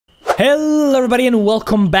Hello everybody and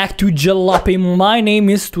welcome back to Jalopy. My name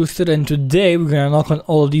is Twisted and today we're gonna knock on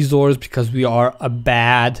all of these doors because we are a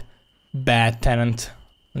bad tenant.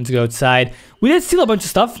 Let's go outside. We did steal a bunch of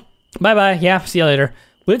stuff. Bye bye, yeah, see you later.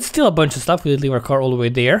 We did steal a bunch of stuff. We did leave our car all the way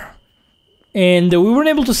there. And we weren't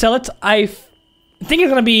able to sell it. I think it's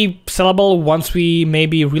gonna be sellable once we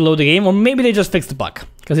maybe reload the game, or maybe they just fixed the bug.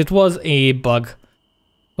 Because it was a bug.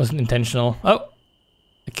 Wasn't intentional. Oh,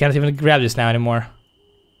 I can't even grab this now anymore.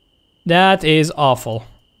 That is awful.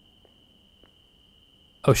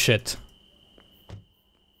 Oh shit.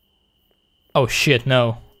 Oh shit,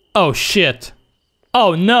 no. Oh shit.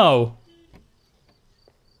 Oh no!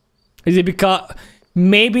 Is it because...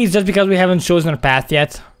 Maybe it's just because we haven't chosen our path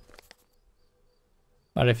yet.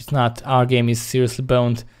 But if it's not, our game is seriously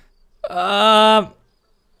boned. Oh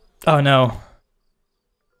no.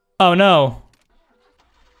 Oh no.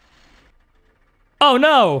 Oh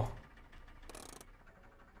no!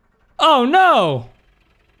 Oh no!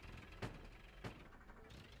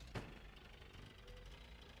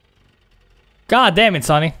 God damn it,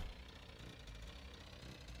 Sonny.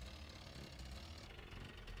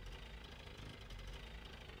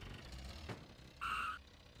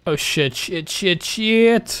 Oh shit,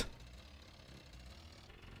 shit.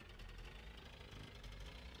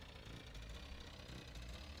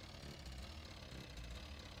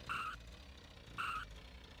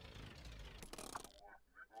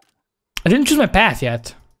 I didn't choose my path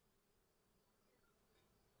yet.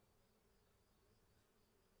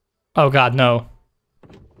 Oh god, no.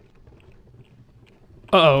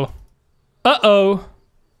 Uh-oh. Uh-oh.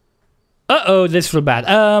 Uh-oh, this is real bad.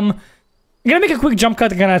 I'm gonna make a quick jump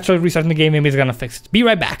cut. I'm gonna try restarting the game. Maybe it's gonna fix it. Be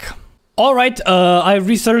right back. Alright, I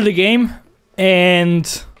restarted the game.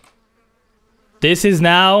 And... this is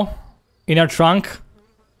now in our trunk.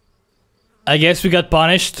 I guess we got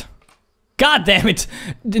punished. God damn it!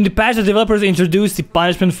 In the past, the developers introduced the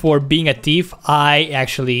punishment for being a thief. I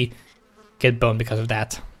actually get boned because of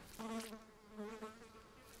that.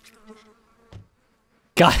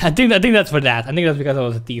 God, I think that's for that. I think that's because I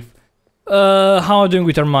was a thief. How am I doing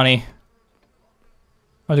with our money? How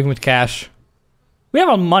am I doing with cash? We have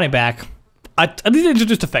our money back. I did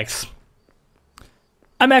introduce the fix.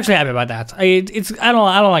 I'm actually happy about that. I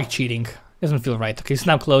don't like cheating. It doesn't feel right. Okay, it's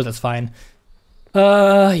now closed. That's fine.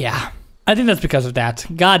 Yeah. I think that's because of that.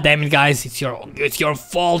 God damn it, guys! It's your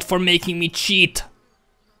fault for making me cheat,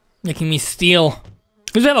 making me steal.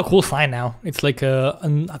 Because we have a cool sign now. It's like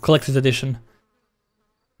a collector's edition.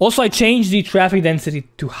 Also, I changed the traffic density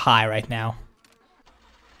to high right now,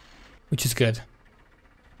 which is good.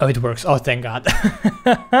 Oh, it works. Oh, thank God.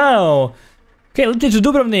 Oh. Okay, let's do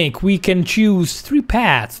Dubrovnik. We can choose 3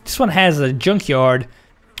 paths. This one has a junkyard.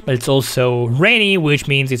 But it's also rainy, which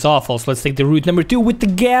means it's awful. So let's take the route number 2 with the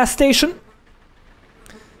gas station.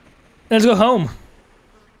 Let's go home.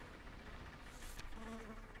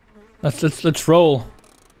 Let's roll.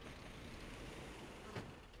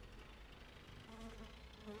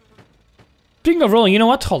 Speaking of rolling, you know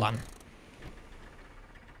what? Hold on.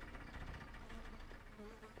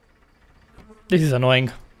 This is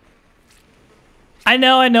annoying. I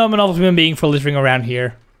know I'm an awful human being for littering around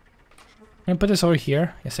here. Can I put this over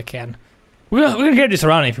here? Yes, I can. We're gonna get this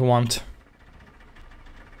around if you want.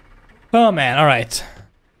 Oh man, alright.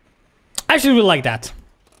 I actually really like that.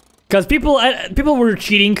 Because people were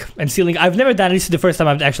cheating and stealing. I've never done it. This is the first time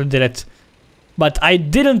I've actually did it. But I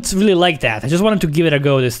didn't really like that. I just wanted to give it a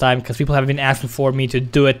go this time because people have been asking for me to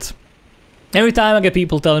do it. Every time I get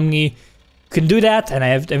people telling me, you can do that, and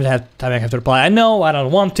every time I have to reply, I know, I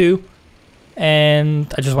don't want to.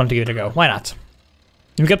 And I just wanted to give it a go. Why not?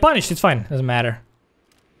 If you get punished, it's fine. Doesn't matter.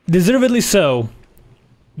 Deservedly so.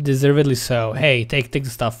 Deservedly so. Hey, take the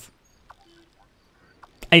stuff.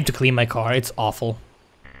 I need to clean my car. It's awful.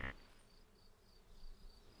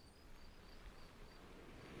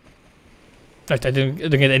 Right, I don't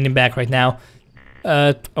get anything back right now.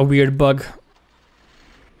 A weird bug.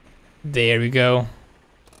 There we go.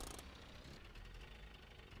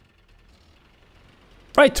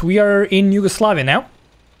 Right, we are in Yugoslavia now.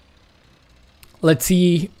 Let's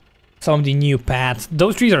see some of the new paths.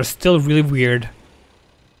 Those trees are still really weird.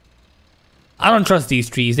 I don't trust these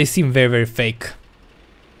trees. They seem very, very fake.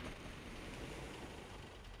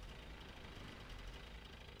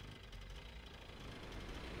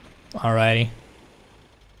 Alrighty.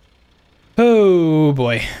 Oh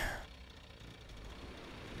boy.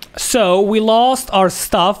 So, we lost our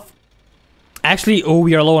stuff. Actually, oh,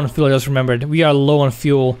 we are low on fuel. I just remembered. We are low on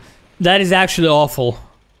fuel. That is actually awful.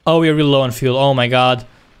 Oh, we are really low on fuel. Oh my god.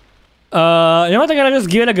 You know what? I'm gonna just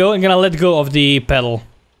give it a go. I'm gonna let go of the pedal.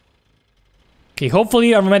 Okay,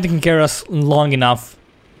 hopefully our momentum can carry us long enough.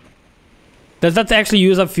 Does that actually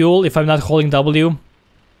use up fuel if I'm not holding W?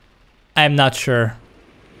 I'm not sure.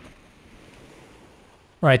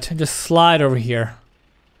 Right, just slide over here.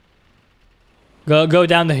 Go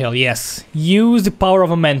down the hill, yes. Use the power of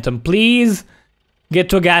momentum. Please get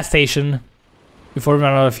to a gas station before we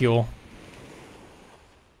run out of fuel.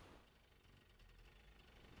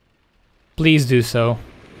 Please do so.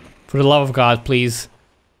 For the love of God, please.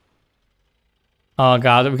 Oh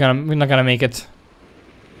God, we're not gonna make it.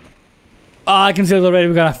 Oh, I can see it already,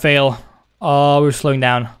 we're gonna fail. Oh, we're slowing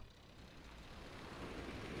down.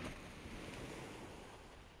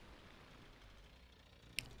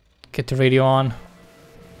 Get the radio on.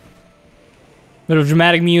 Bit of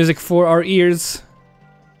dramatic music for our ears.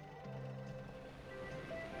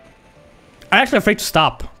 I'm actually afraid to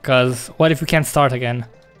stop, because what if we can't start again?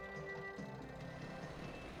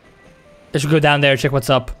 I should go down there, check what's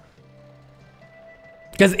up.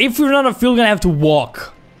 Because if we're not on fuel, we're gonna have to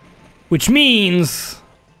walk. Which means...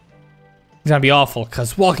 it's gonna be awful,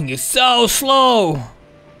 because walking is so slow!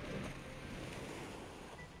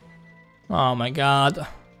 Oh my God.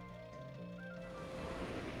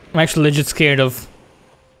 I'm actually legit scared of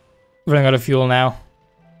running out of fuel now.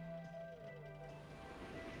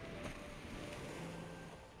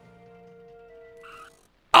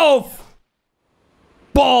 Oh!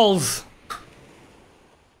 Balls!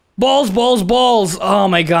 Balls, balls, balls! Oh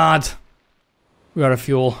my God. We're out of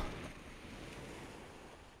fuel.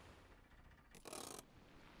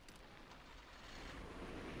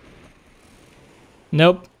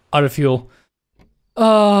 Nope, out of fuel.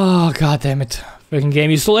 Oh, God damn it. Freaking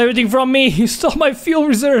game, you stole everything from me! You stole my fuel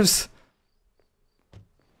reserves!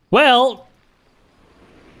 Well...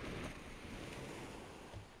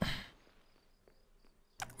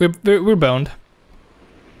 We're boned.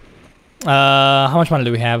 How much money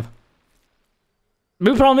do we have? The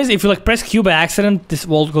big problem is if you like press Q by accident, this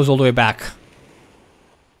wall goes all the way back.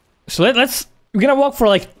 So let's... we're gonna walk for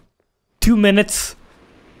like 2 minutes.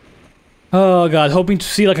 Oh God, hoping to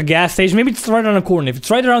see like a gas station. Maybe it's right around the corner. If it's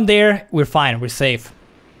right around there, we're fine, we're safe.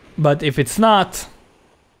 But if it's not,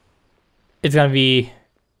 it's gonna be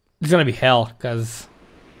hell, cause...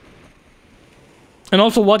 And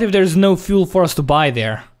also, what if there's no fuel for us to buy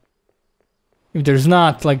there? If there's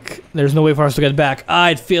not, like, there's no way for us to get back.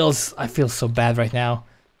 I feel so bad right now.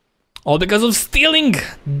 All because of stealing!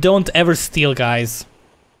 Don't ever steal, guys.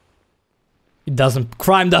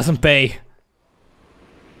 Crime doesn't pay.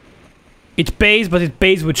 It pays, but it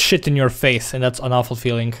pays with shit in your face, and that's an awful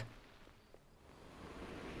feeling.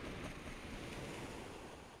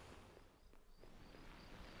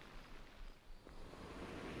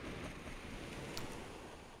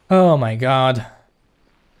 Oh my God.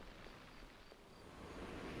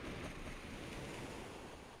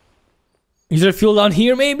 Is there fuel down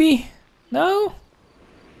here, maybe? No?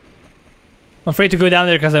 I'm afraid to go down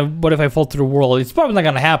there because what if I fall through the wall? It's probably not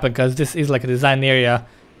gonna happen because this is like a design area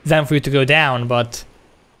designed for you to go down, but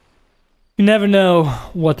you never know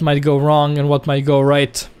what might go wrong and what might go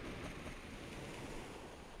right.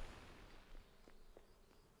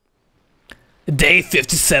 Day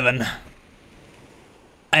 57.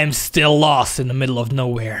 I am still lost in the middle of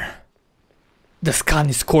nowhere. The sun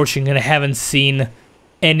is scorching and I haven't seen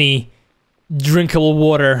any drinkable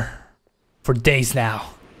water for days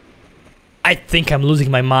now. I think I'm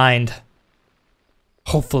losing my mind.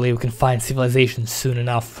 Hopefully we can find civilization soon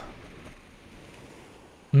enough.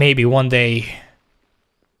 Maybe one day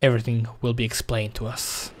everything will be explained to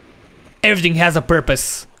us. Everything has a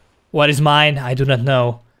purpose. What is mine, I do not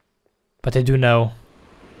know. But I do know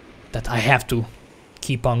that I have to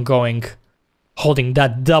keep on going, holding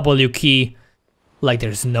that W key like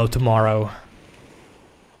there's no tomorrow.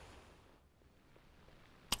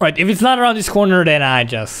 Right, if it's not around this corner, then I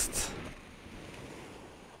don't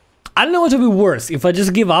know what would be worse, if I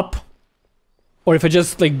just give up, or if I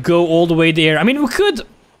just like go all the way there. I mean,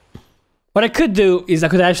 what I could do is I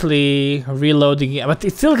could actually reload the game, but we're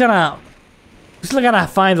still gonna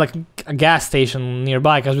find like a gas station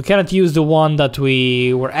nearby, because we cannot use the one that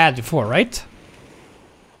we were at before, right?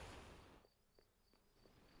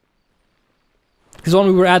 Because the one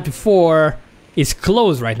we were at before is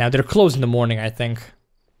closed right now. They're closed in the morning, I think.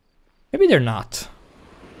 Maybe they're not.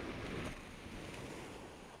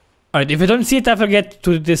 Alright, if I don't see it after I get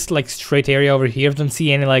to this like straight area over here, if I don't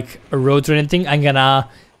see any like roads or anything, I'm gonna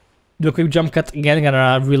do a quick jump cut again. I'm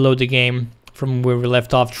gonna reload the game from where we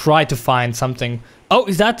left off. Try to find something. Oh,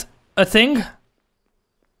 is that a thing?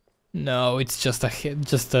 No, it's just a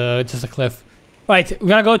cliff. Right, we're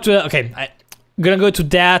gonna go to I'm gonna go to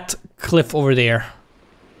that cliff over there.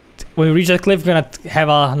 When we reach that cliff, we're gonna have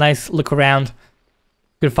a nice look around.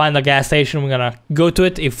 we can find a gas station, we're gonna go to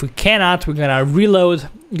it. If we cannot, we're gonna reload,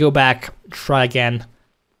 go back, try again.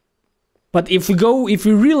 But if we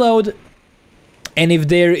reload, and if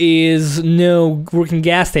there is no working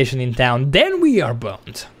gas station in town, then we are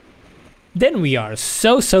boned. Then we are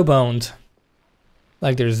so boned.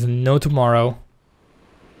 Like there's no tomorrow.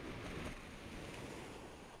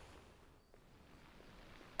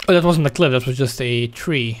 Oh, that wasn't a cliff, that was just a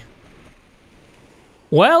tree.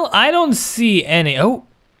 Well, I don't see any... Oh!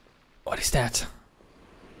 What is that?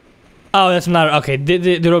 Oh, that's another... Okay,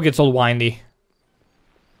 the road gets all windy.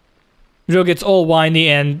 The road gets all windy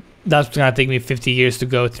and that's gonna take me 50 years to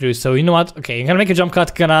go through. So you know what? Okay, I'm gonna make a jump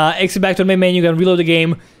cut, gonna exit back to the main menu, gonna reload the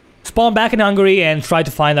game, spawn back in Hungary and try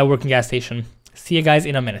to find a working gas station. See you guys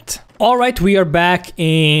in a minute. Alright, we are back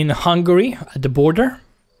in Hungary at the border.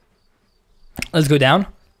 Let's go down.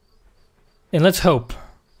 And let's hope,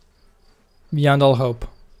 beyond all hope,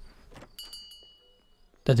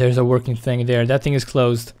 that there's a working thing there. That thing is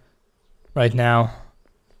closed right now.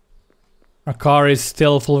 Our car is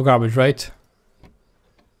still full of garbage, right?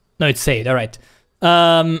 No, it's saved, alright.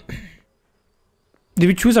 Did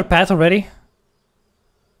we choose our path already?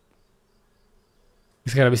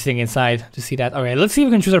 He's gotta be sitting inside to see that. Okay, let's see if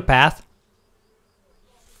we can choose our path.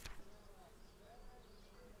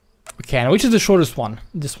 We can. Which is the shortest one?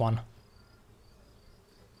 This one.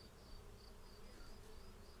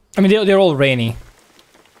 I mean, they're all rainy.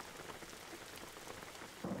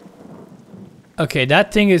 Okay,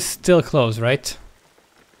 that thing is still closed, right?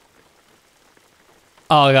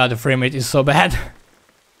 Oh god, the frame rate is so bad.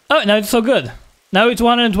 Oh, now it's so good. Now it's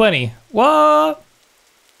 120. What?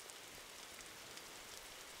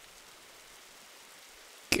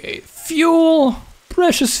 Okay, fuel.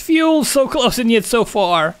 Precious fuel. So close and yet so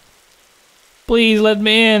far. Please let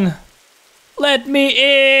me in. Let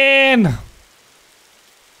me in.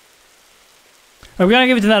 We're gonna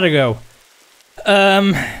give it another go.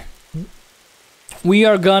 We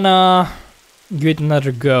are gonna give it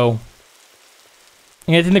another go.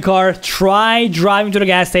 Get in the car, try driving to the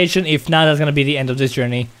gas station. If not, that's gonna be the end of this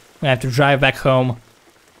journey. I'm gonna have to drive back home.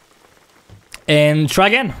 And try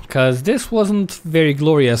again, because this wasn't very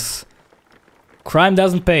glorious. Crime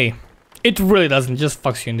doesn't pay. It really doesn't, just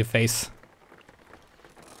fucks you in the face.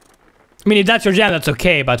 I mean, if that's your jam, that's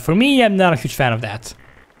okay, but for me, I'm not a huge fan of that.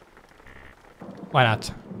 Why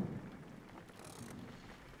not?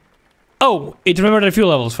 Oh, it remembered the fuel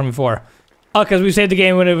levels from before. Oh, because we saved the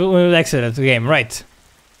game when we exited the game, right.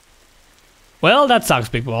 Well, that sucks,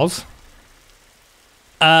 big balls.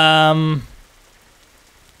 We're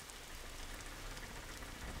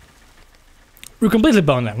completely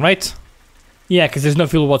boned then, right? Yeah, because there's no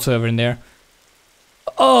fuel whatsoever in there.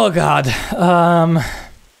 Oh, God.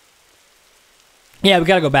 Yeah, we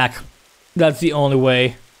gotta go back. That's the only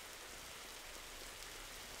way.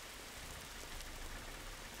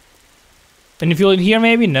 Any fuel in here,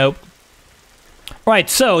 maybe? Nope. Right,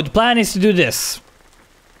 so the plan is to do this.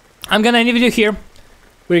 I'm gonna end the video here.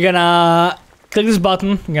 We're gonna click this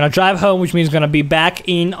button. I'm gonna drive home, which means gonna be back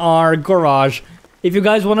in our garage. If you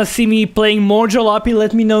guys wanna see me playing more Jalopy,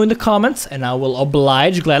 let me know in the comments, and I will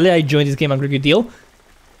oblige gladly. I joined this game a good deal.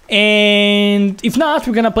 And if not,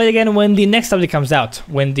 we're gonna play it again when the next update comes out.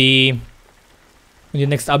 When the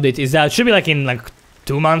next update is out. It should be like in like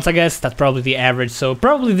 2 months, I guess. That's probably the average. So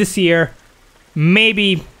probably this year.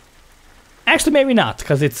 Maybe, actually maybe not,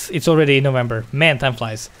 because it's already November. Man, time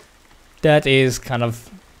flies. That is kind of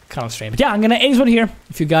strange. But yeah, I'm gonna end this one here.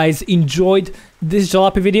 If you guys enjoyed this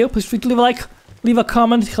Jalopy video, please feel free to leave a like, leave a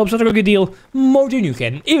comment. Helps out a good deal. More than you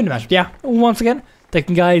can, even the match. But yeah, once again, thank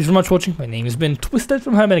you guys very much for watching. My name has been Twisted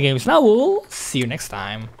from Games. Now we'll see you next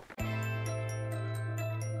time.